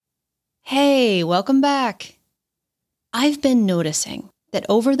Hey, welcome back. I've been noticing that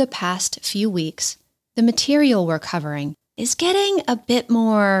over the past few weeks, the material we're covering is getting a bit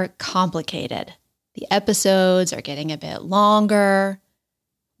more complicated. The episodes are getting a bit longer.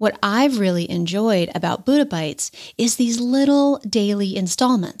 What I've really enjoyed about Buddha Bites is these little daily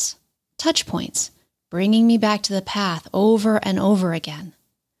installments, touch points, bringing me back to the path over and over again.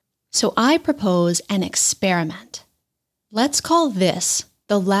 So I propose an experiment. Let's call this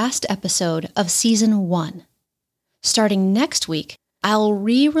the last episode of Season 1. Starting next week, I'll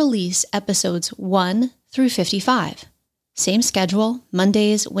re-release episodes 1 through 55. Same schedule,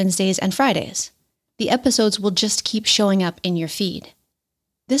 Mondays, Wednesdays, and Fridays. The episodes will just keep showing up in your feed.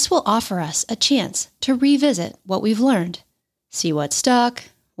 This will offer us a chance to revisit what we've learned, see what stuck,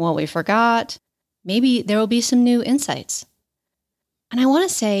 what we forgot. Maybe there will be some new insights. And I want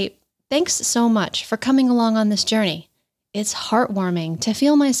to say thanks so much for coming along on this journey. It's heartwarming to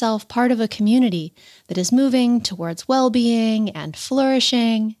feel myself part of a community that is moving towards well-being and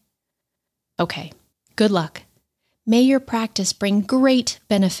flourishing. Okay, good luck. May your practice bring great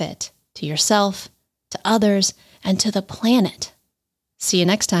benefit to yourself, to others, and to the planet. See you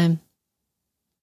next time.